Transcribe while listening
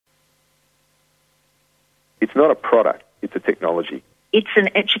It's not a product, it's a technology. It's an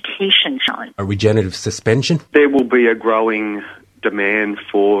education challenge. A regenerative suspension. There will be a growing demand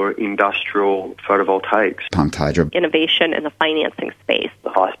for industrial photovoltaics. Pumped hydro. Innovation in the financing space. The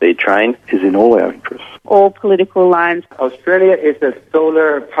high-speed train is in all our interests. All political lines. Australia is a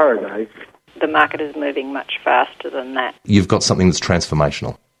solar paradise. The market is moving much faster than that. You've got something that's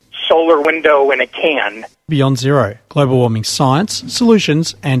transformational. Solar window in a can. Beyond Zero, global warming science,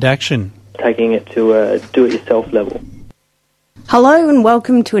 solutions and action. Taking it to a do-it-yourself level. Hello and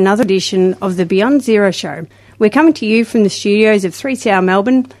welcome to another edition of the Beyond Zero Show. We're coming to you from the studios of 3CR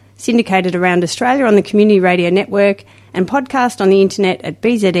Melbourne, syndicated around Australia on the Community Radio Network and podcast on the internet at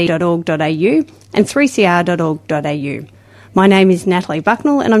bze.org.au and 3cr.org.au. My name is Natalie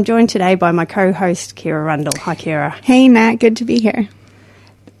Bucknell and I'm joined today by my co-host Kira Rundle. Hi Kira. Hey Nat, good to be here.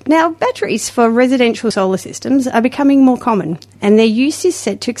 Now, batteries for residential solar systems are becoming more common and their use is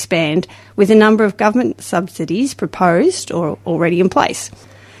set to expand with a number of government subsidies proposed or already in place.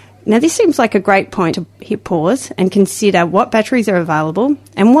 Now, this seems like a great point to hit pause and consider what batteries are available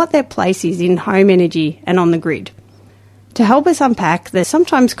and what their place is in home energy and on the grid. To help us unpack the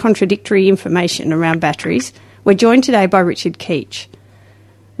sometimes contradictory information around batteries, we're joined today by Richard Keach.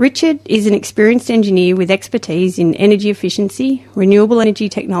 Richard is an experienced engineer with expertise in energy efficiency, renewable energy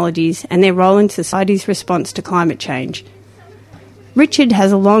technologies and their role in society's response to climate change. Richard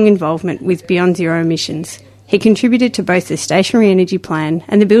has a long involvement with Beyond Zero Emissions. He contributed to both the Stationary Energy Plan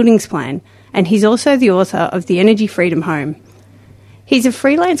and the Buildings Plan, and he's also the author of the Energy Freedom Home. He's a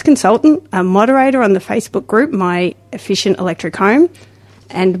freelance consultant, a moderator on the Facebook group My Efficient Electric Home,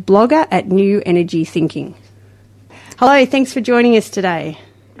 and blogger at New Energy Thinking. Hello, thanks for joining us today.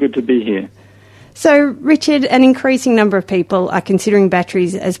 Good to be here. So, Richard, an increasing number of people are considering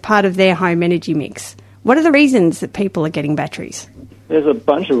batteries as part of their home energy mix. What are the reasons that people are getting batteries? There's a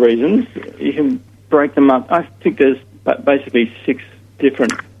bunch of reasons. You can break them up. I think there's basically 6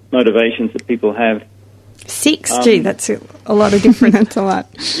 different motivations that people have. 6? Gee, that's a lot of different. That's a lot.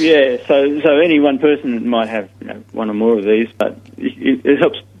 Yeah, so any one person might have one or more of these, but it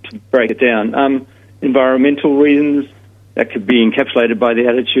helps to break it down. Environmental reasons, that could be encapsulated by the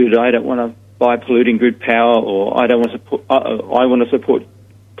attitude, I don't want to buy polluting grid power, or I want to support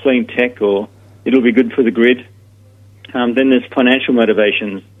clean tech, or it'll be good for the grid. Then there's financial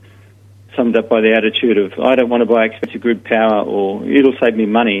motivations, summed up by the attitude of, I don't want to buy expensive grid power, or it'll save me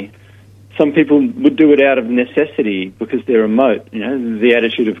money. Some people would do it out of necessity because they're remote. The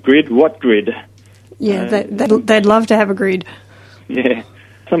attitude of grid, what grid? Yeah, they'd love to have a grid. Yeah.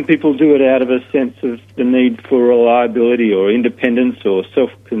 Some people do it out of a sense of the need for reliability or independence or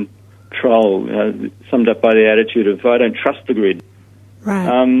self-control, summed up by the attitude of, I don't trust the grid.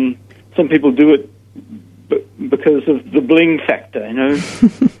 Right. Some people do it because of the bling factor,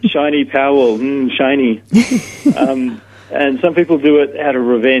 shiny Powerwall, shiny. And some people do it out of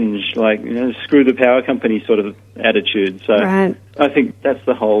revenge, like, screw the power company sort of attitude. So right. I think that's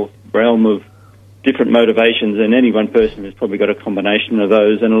the whole realm of different motivations, and any one person has probably got a combination of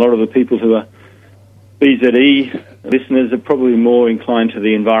those. And a lot of the people who are BZE listeners are probably more inclined to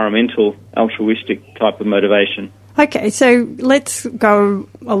the environmental, altruistic type of motivation. Okay, so let's go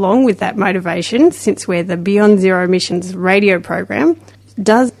along with that motivation, since we're the Beyond Zero Emissions radio program.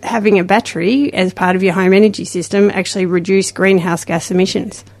 Does having a battery as part of your home energy system actually reduce greenhouse gas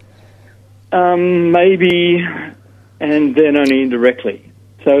emissions? Maybe, and then only indirectly.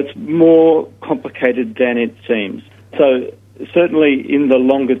 So it's more complicated than it seems. So certainly in the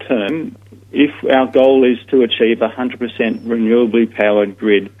longer term, if our goal is to achieve 100% renewably powered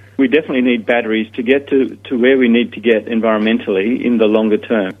grid, we definitely need batteries to get to where we need to get environmentally in the longer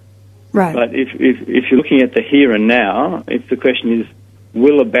term. Right. But if you're looking at the here and now, if the question is,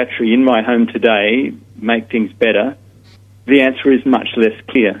 will a battery in my home today make things better, the answer is much less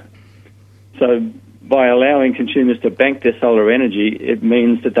clear. So by allowing consumers to bank their solar energy, it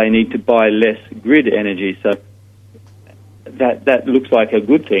means that they need to buy less grid energy. So that looks like a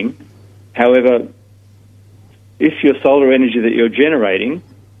good thing. However, if your solar energy that you're generating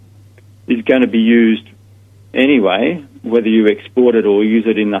is going to be used anyway, whether you export it or use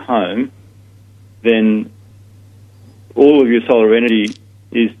it in the home, then all of your solar energy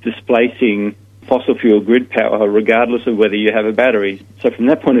is displacing fossil fuel grid power regardless of whether you have a battery. So from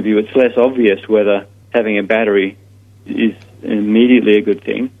that point of view, it's less obvious whether having a battery is immediately a good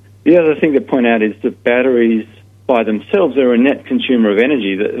thing. The other thing to point out is that batteries by themselves are a net consumer of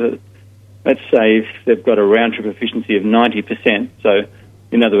energy. Let's say if they've got a round-trip efficiency of 90%, so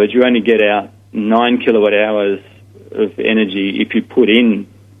in other words, you only get out 9 kilowatt hours of energy if you put in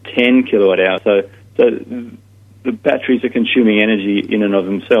 10 kilowatt hours. So the batteries are consuming energy in and of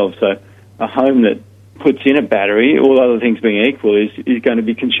themselves. So a home that puts in a battery, all other things being equal, is going to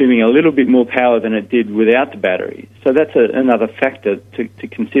be consuming a little bit more power than it did without the battery. So that's another factor to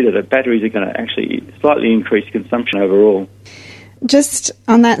consider, that batteries are going to actually slightly increase consumption overall. Just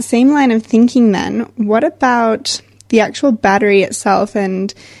on that same line of thinking then, what about the actual battery itself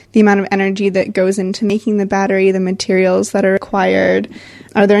and the amount of energy that goes into making the battery, the materials that are required?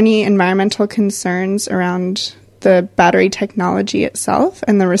 Are there any environmental concerns around the battery technology itself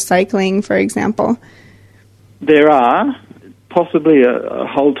and the recycling, for example? There are, possibly a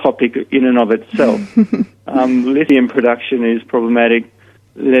whole topic in and of itself. Lithium production is problematic.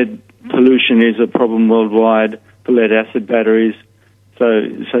 Lead pollution is a problem worldwide for lead-acid batteries.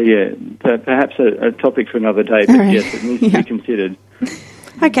 So yeah, perhaps a topic for another day, but right. Yes, it needs to be considered.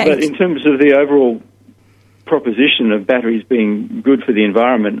 Okay. But in terms of the overall proposition of batteries being good for the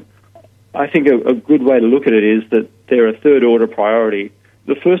environment, I think a good way to look at it is that they're a third-order priority.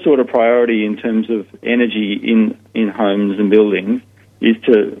 The first-order priority in terms of energy in homes and buildings is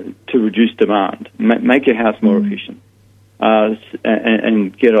to reduce demand, make your house more efficient,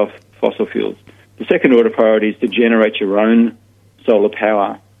 and get off fossil fuels. The second-order priority is to generate your own solar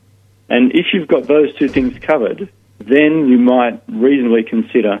power. And if you've got those two things covered, then you might reasonably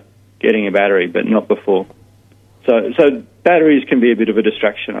consider getting a battery, but not before. So batteries can be a bit of a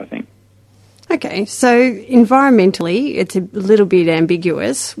distraction, I think. Okay, so environmentally, it's a little bit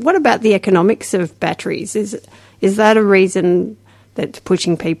ambiguous. What about the economics of batteries? Is that a reason that's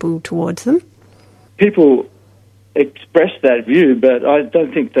pushing people towards them? People express that view, but I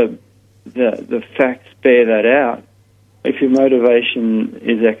don't think the facts bear that out. If your motivation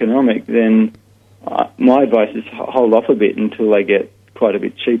is economic, then my advice is hold off a bit until they get quite a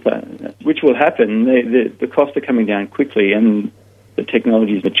bit cheaper, which will happen. The costs are coming down quickly and the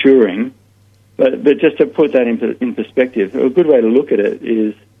technology is maturing. But just to put that in perspective, a good way to look at it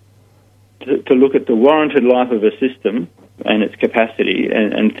is to look at the warranted life of a system and its capacity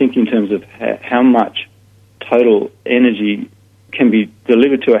and think in terms of how much total energy can be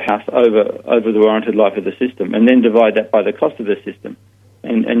delivered to a house over the warranted life of the system, and then divide that by the cost of the system.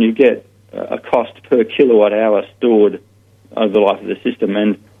 And you get a cost per kilowatt hour stored over the life of the system.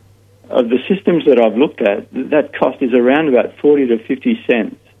 And of the systems that I've looked at, that cost is around about 40 to 50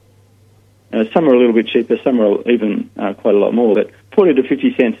 cents. Some are a little bit cheaper, some are even quite a lot more, but 40 to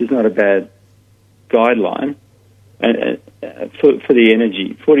 50 cents is not a bad guideline for the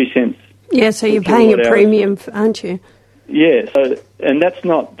energy. 40 cents. Yeah, so you're paying a premium, aren't you? Yeah, and that's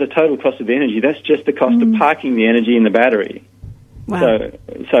not the total cost of the energy, that's just the cost of parking the energy in the battery. Wow.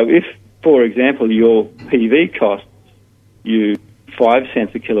 So if, for example, your PV costs you 5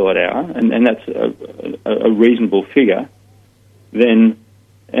 cents a kilowatt hour, and that's a reasonable figure, then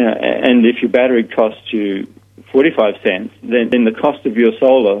and if your battery costs you 45 cents, then the cost of your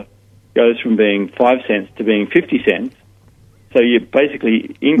solar goes from being 5 cents to being 50 cents. So you're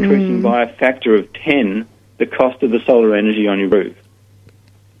basically increasing by a factor of 10 the cost of the solar energy on your roof.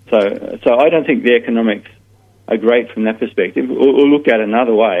 So I don't think the economics are great from that perspective. Or look at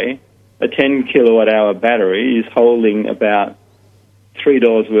another way, a 10 kilowatt hour battery is holding about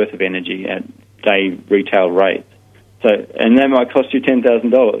 $3 worth of energy at day retail rate. And that might cost you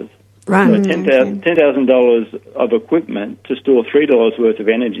 $10,000. Right. So $10,000 of equipment to store $3 worth of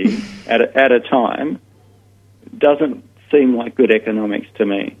energy at a time doesn't seem like good economics to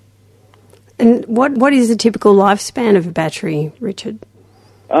me. And what is the typical lifespan of a battery, Richard?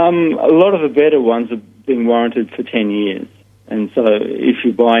 A lot of the better ones are being warranted for 10 years. And so if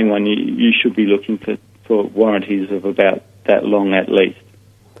you're buying one, you should be looking for warranties of about that long at least.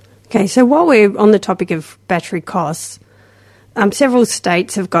 Okay, so while we're on the topic of battery costs, several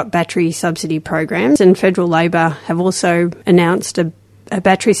states have got battery subsidy programs, and Federal Labor have also announced a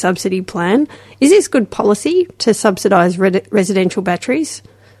battery subsidy plan. Is this good policy to subsidise residential batteries?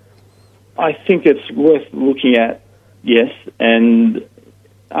 I think it's worth looking at, yes, and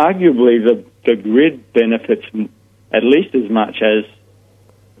arguably the grid benefits at least as much as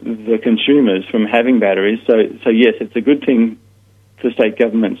the consumers from having batteries. So yes, it's a good thing for state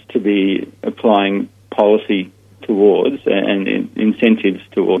governments to be applying policy towards and incentives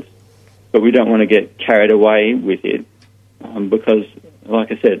towards, but we don't want to get carried away with it because,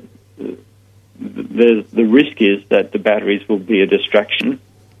 like I said, the risk is that the batteries will be a distraction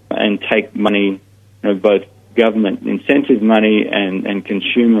and take money, both government incentive money and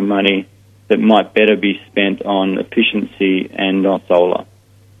consumer money that might better be spent on efficiency and on solar.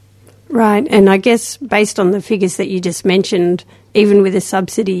 Right, and I guess based on the figures that you just mentioned, even with a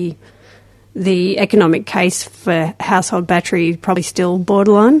subsidy, the economic case for household battery is probably still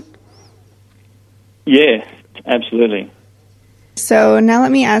borderline? Yeah, absolutely. So now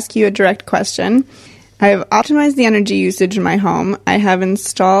let me ask you a direct question. I've optimized the energy usage in my home. I have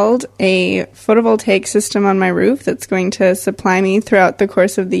installed a photovoltaic system on my roof that's going to supply me throughout the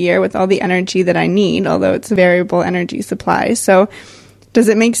course of the year with all the energy that I need, although it's a variable energy supply. So does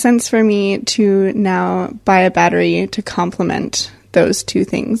it make sense for me to now buy a battery to complement those two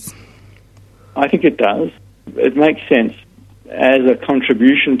things? I think it does. It makes sense as a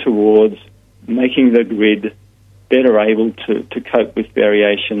contribution towards making the grid better able to cope with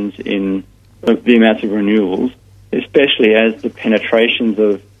variations in the amounts of renewables, especially as the penetrations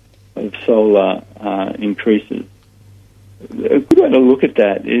of solar increases. A good way to look at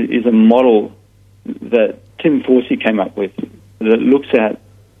that is a model that Tim Forsey came up with that looks at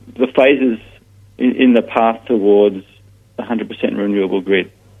the phases in the path towards 100% renewable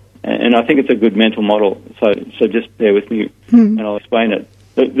grid. And I think it's a good mental model, so just bear with me and I'll explain it.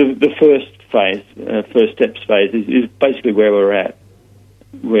 The first phase, first steps phase, is basically where we're at,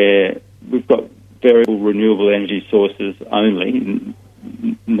 where we've got variable renewable energy sources only,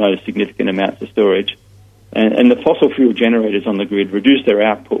 no significant amounts of storage, and the fossil fuel generators on the grid reduce their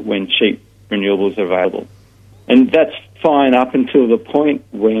output when cheap renewables are available. And that's fine up until the point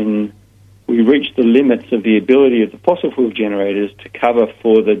when we reach the limits of the ability of the fossil fuel generators to cover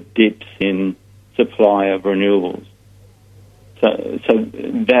for the dips in supply of renewables. So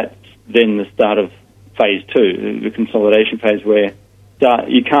that's then the start of phase two, the consolidation phase, where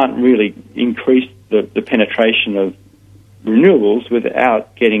you can't really increase the penetration of renewables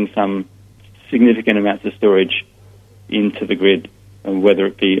without getting some significant amounts of storage into the grid, whether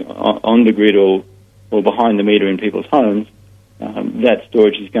it be on the grid or behind the meter in people's homes. That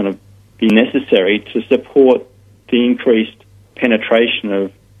storage is going to be necessary to support the increased penetration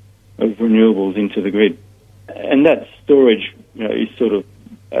of renewables into the grid. And that storage, is sort of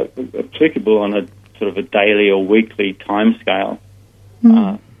applicable on a sort of a daily or weekly timescale.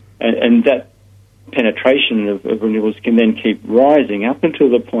 And that penetration of renewables can then keep rising up until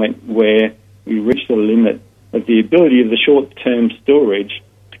the point where we reach the limit of the ability of the short-term storage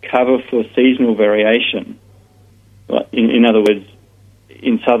to cover for seasonal variation. In other words,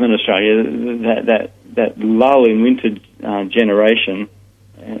 in southern Australia, that lull in winter generation,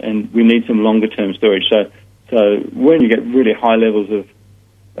 and we need some longer-term storage. So when you get really high levels of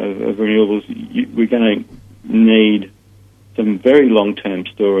renewables, we're going to need some very long-term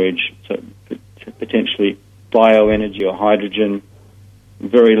storage, so potentially bioenergy or hydrogen,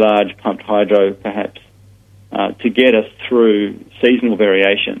 very large pumped hydro perhaps, to get us through seasonal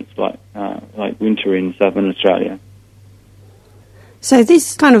variations like winter in southern Australia. So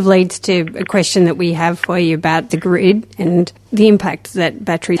this kind of leads to a question that we have for you about the grid and the impact that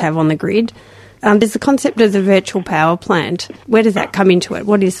batteries have on the grid. There's the concept of the virtual power plant. Where does that come into it?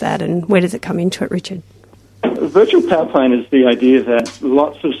 What is that, and where does it come into it, Richard? A virtual power plant is the idea that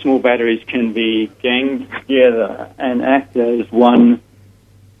lots of small batteries can be ganged together and act as one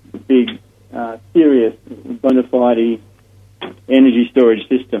big, serious, bona fide energy storage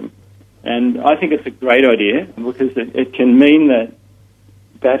system. And I think it's a great idea because it can mean that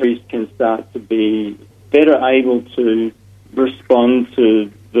batteries can start to be better able to respond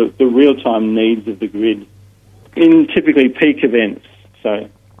to the real-time needs of the grid in typically peak events. So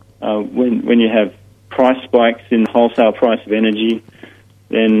when you have price spikes in the wholesale price of energy,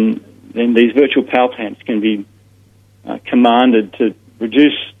 then these virtual power plants can be commanded to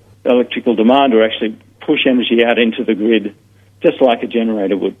reduce electrical demand or actually push energy out into the grid, just like a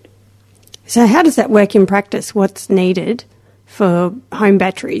generator would. So how does that work in practice? What's needed for home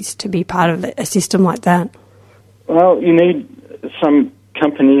batteries to be part of a system like that? Well, you need some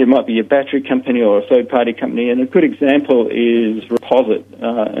company. It might be a battery company or a third-party company. And a good example is Reposit,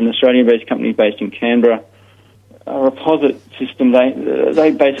 an Australian-based company based in Canberra. Reposit system,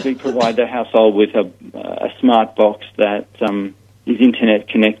 they basically provide the household with a smart box that is internet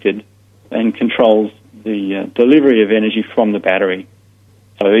connected and controls the delivery of energy from the battery.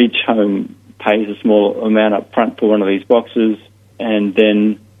 So each home pays a small amount up front for one of these boxes, and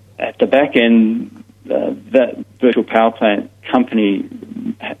then at the back end, that virtual power plant company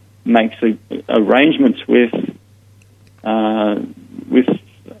makes arrangements with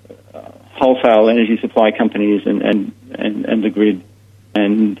wholesale energy supply companies and the grid,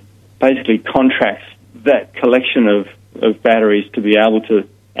 and basically contracts that collection of batteries to be able to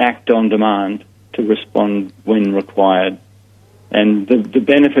act on demand to respond when required. And the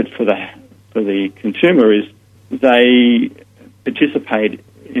benefit for the consumer is they participate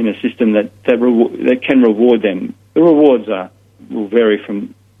in a system that can reward them. The rewards will vary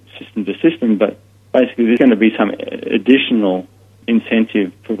from system to system, but basically there's going to be some additional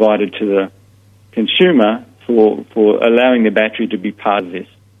incentive provided to the consumer for allowing the battery to be part of this.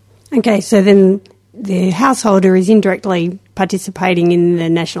 Okay, so then the householder is indirectly participating in the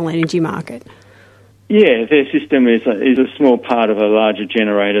national energy market. Yeah, their system is a small part of a larger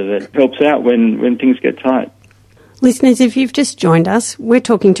generator that helps out when things get tight. Listeners, if you've just joined us, we're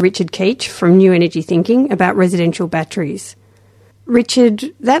talking to Richard Keach from New Energy Thinking about residential batteries.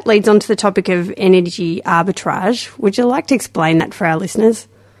 Richard, that leads on to the topic of energy arbitrage. Would you like to explain that for our listeners?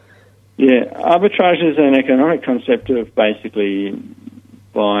 Yeah, arbitrage is an economic concept of basically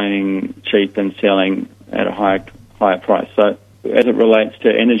buying cheap and selling at a higher price. So as it relates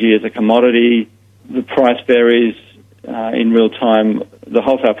to energy as a commodity, the price varies in real time. The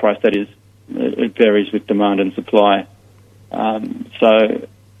wholesale price, that is, it varies with demand and supply. So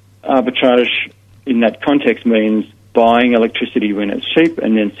arbitrage in that context means buying electricity when it's cheap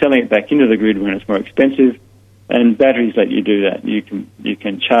and then selling it back into the grid when it's more expensive. And batteries let you do that. You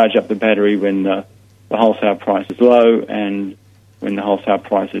can charge up the battery when the wholesale price is low, and when the wholesale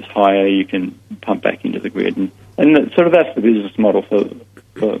price is higher, you can pump back into the grid. And that's the business model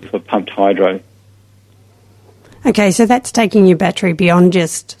for pumped hydro. Okay, so that's taking your battery beyond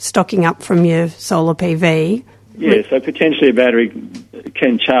just stocking up from your solar PV. Yeah, so potentially a battery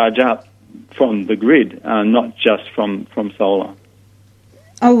can charge up from the grid, not just from solar.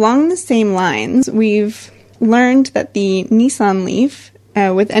 Along the same lines, we've learned that the Nissan Leaf,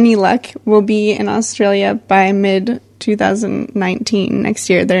 with any luck, will be in Australia by mid-2019, next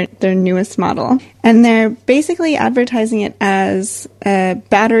year, their newest model. And they're basically advertising it as a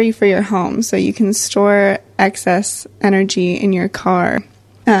battery for your home, so you can store excess energy in your car,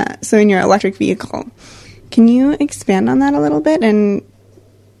 so in your electric vehicle. Can you expand on that a little bit and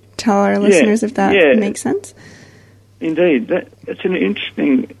tell our listeners if that makes sense? Indeed. It's an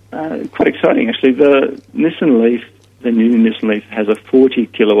interesting, quite exciting actually. The Nissan Leaf, the new Nissan Leaf, has a 40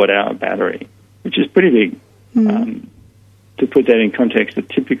 kilowatt-hour battery, which is pretty big. Mm-hmm. To put that in context, a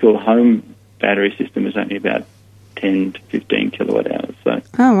typical home battery system is only about 10 to 15 kilowatt-hours. So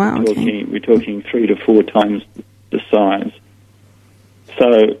we're talking 3 to 4 times the size.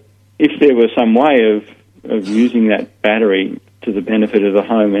 So if there was some way of using that battery to the benefit of the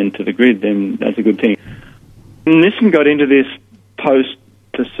home and to the grid, then that's a good thing. Nissan got into this post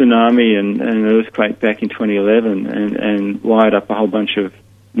the tsunami and earthquake back in 2011 and wired up a whole bunch of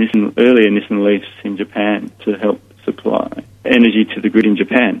earlier Nissan Leafs in Japan to help supply energy to the grid in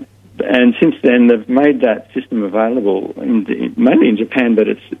Japan. And since then, they've made that system available mainly in Japan, but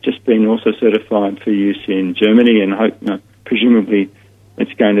it's just been also certified for use in Germany, and presumably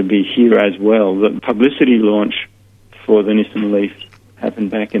it's going to be here as well. The publicity launch for the Nissan Leaf happened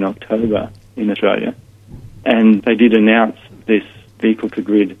back in October in Australia. And they did announce this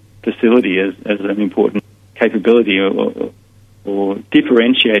vehicle-to-grid facility as an important capability or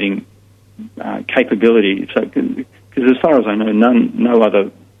differentiating capability. So, because as far as I know, no other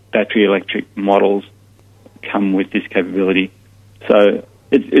battery electric models come with this capability. So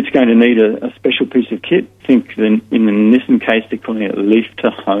it's going to need a special piece of kit. I think in the Nissan case, they're calling it Leaf to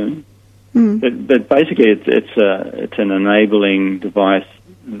Home. Mm. But basically, it's an enabling device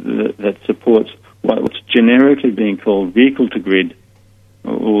that supports what's generically being called vehicle-to-grid,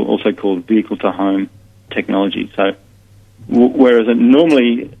 or also called vehicle-to-home technology. So whereas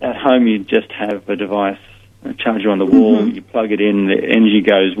normally at home you just have a device, a charger on the wall, you plug it in, the energy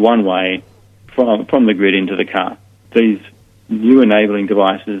goes one way from the grid into the car. These new enabling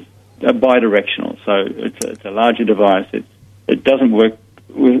devices are bidirectional, so it's a larger device. It doesn't work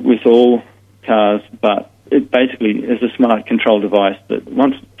with all cars, but it basically is a smart control device that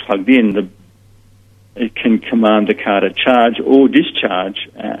once plugged in, it can command the car to charge or discharge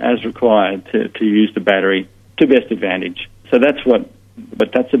as required to use the battery to best advantage. So that's what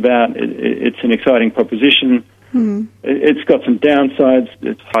that's about. It's an exciting proposition. Mm. It's got some downsides.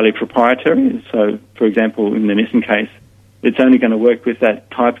 It's highly proprietary. So, for example, in the Nissan case, it's only going to work with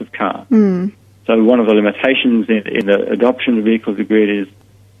that type of car. Mm. So one of the limitations in the adoption of vehicle-to-grid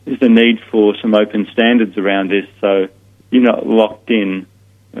is the need for some open standards around this, so you're not locked in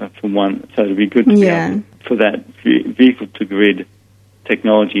from one. So it'd be good to be able for that vehicle-to-grid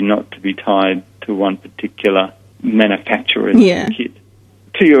technology not to be tied to one particular manufacturer's kit.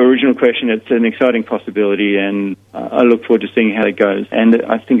 To your original question, it's an exciting possibility, and I look forward to seeing how it goes. And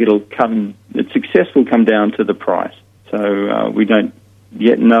I think its success will come down to the price. So we don't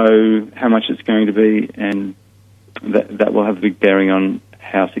yet know how much it's going to be, and that will have a big bearing on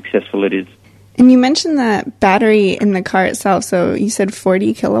how successful it is. And you mentioned that battery in the car itself, so you said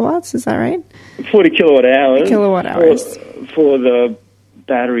 40 kilowatts, is that right? 40 kilowatt hours. Kilowatt hours. For the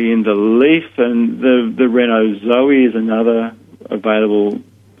battery in the Leaf, and the Renault Zoe is another available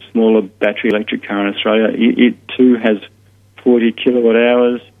smaller battery electric car in Australia. It too has 40 kilowatt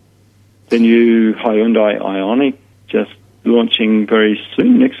hours. the new Hyundai Ioniq, just launching very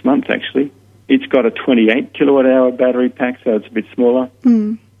soon, next month actually. It's got a 28 kilowatt-hour battery pack, so it's a bit smaller.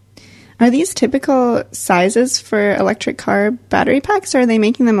 Are these typical sizes for electric car battery packs, or are they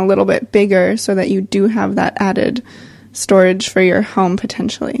making them a little bit bigger so that you do have that added storage for your home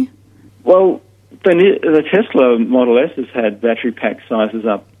potentially? Well, the Tesla Model S has had battery pack sizes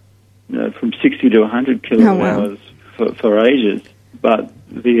up from 60 to 100 kilowatt-hours for ages. But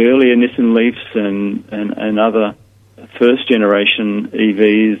the earlier Nissan Leafs and other first-generation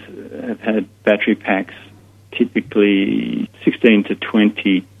EVs have had battery packs typically 16 to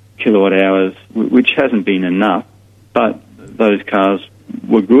 20 kilowatt-hours, which hasn't been enough. But those cars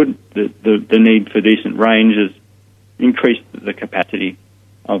were good. The need for decent range has increased the capacity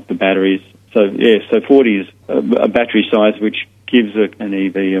of the batteries. So 40 is a battery size which gives an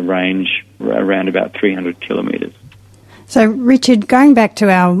EV a range around about 300 kilometres. So, Richard, going back to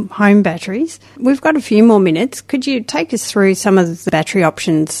our home batteries, we've got a few more minutes. Could you take us through some of the battery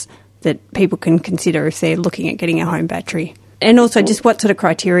options that people can consider if they're looking at getting a home battery? And also just what sort of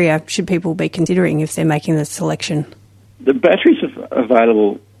criteria should people be considering if they're making the selection? The batteries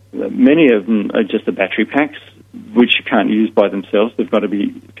available, many of them are just the battery packs, which you can't use by themselves. They've got to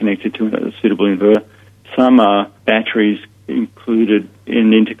be connected to a suitable inverter. Some are batteries included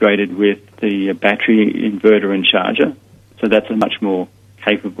and integrated with the battery inverter and charger. So that's a much more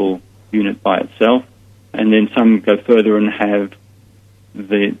capable unit by itself. And then some go further and have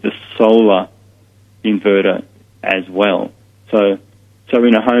the solar inverter as well. So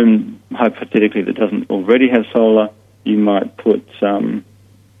in a home, hypothetically, that doesn't already have solar, you might put an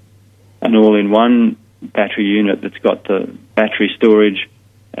all-in-one battery unit that's got the battery storage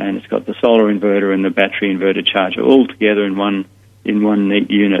and it's got the solar inverter and the battery inverter charger all together in one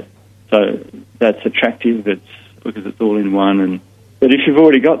neat unit. So that's attractive. Because it's all in one. But if you've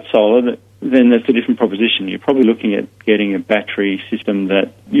already got solar, then that's a different proposition. You're probably looking at getting a battery system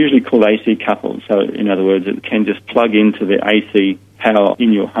that usually called AC coupled. So in other words, it can just plug into the AC power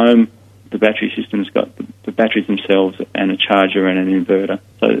in your home. The battery system's got the batteries themselves and a charger and an inverter.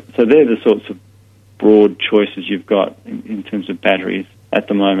 So they're the sorts of broad choices you've got in terms of batteries at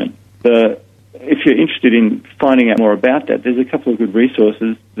the moment. If you're interested in finding out more about that, there's a couple of good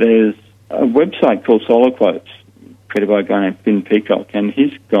resources. There's a website called Solar Quotes, created by a guy named Finn Peacock, and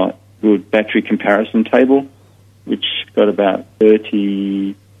he's got a good battery comparison table, which got about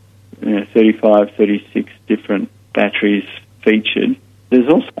 35, 36 different batteries featured. There's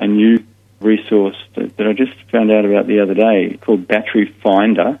also a new resource that I just found out about the other day called Battery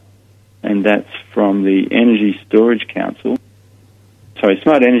Finder, and that's from the Smart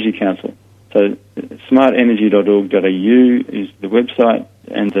Energy Council. So smartenergy.org.au is the website,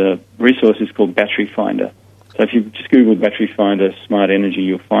 and the resource is called Battery Finder. So if you just Google Battery Finder Smart Energy,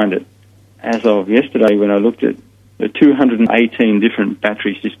 you'll find it. As of yesterday, when I looked at the 218 different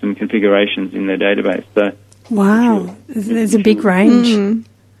battery system configurations in their database. So wow, there's a big range.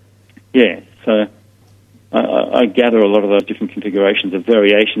 Yeah, so I gather a lot of those different configurations are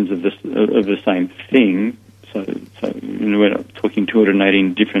variations of the same thing. So we're not talking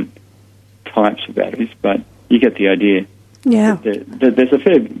 218 different types of batteries, but you get the idea. Yeah, there's a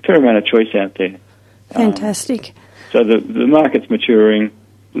fair amount of choice out there. Fantastic. So the market's maturing.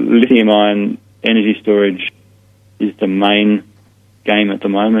 Lithium-ion energy storage is the main game at the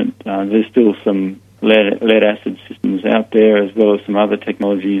moment. There's still some lead-acid systems out there, as well as some other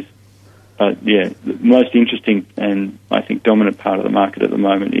technologies. But the most interesting and I think dominant part of the market at the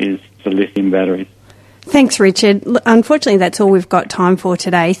moment is the lithium batteries. Thanks, Richard. Unfortunately, that's all we've got time for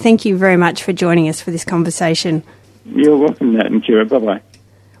today. Thank you very much for joining us for this conversation. You're welcome, Nat and Kira. Bye-bye.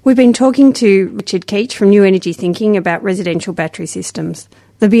 We've been talking to Richard Keach from New Energy Thinking about residential battery systems.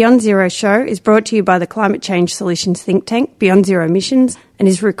 The Beyond Zero show is brought to you by the climate change solutions think tank, Beyond Zero Emissions, and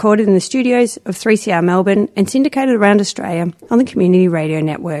is recorded in the studios of 3CR Melbourne and syndicated around Australia on the Community Radio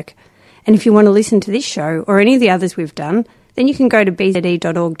Network. And if you want to listen to this show or any of the others we've done, then you can go to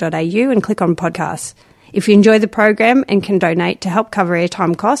bze.org.au and click on podcasts. If you enjoy the program and can donate to help cover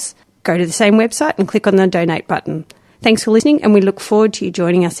airtime costs, go to the same website and click on the donate button. Thanks for listening, and we look forward to you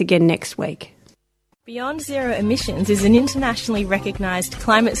joining us again next week. Beyond Zero Emissions is an internationally recognised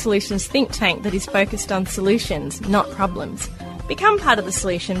climate solutions think tank that is focused on solutions, not problems. Become part of the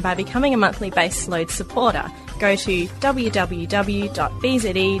solution by becoming a monthly baseload supporter. Go to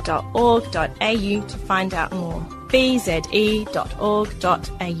www.bze.org.au to find out more. bze.org.au.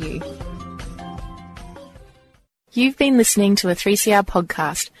 You've been listening to a 3CR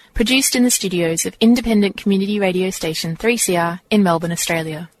podcast, produced in the studios of independent community radio station 3CR in Melbourne,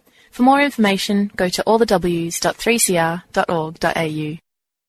 Australia. For more information, go to allthews.3cr.org.au.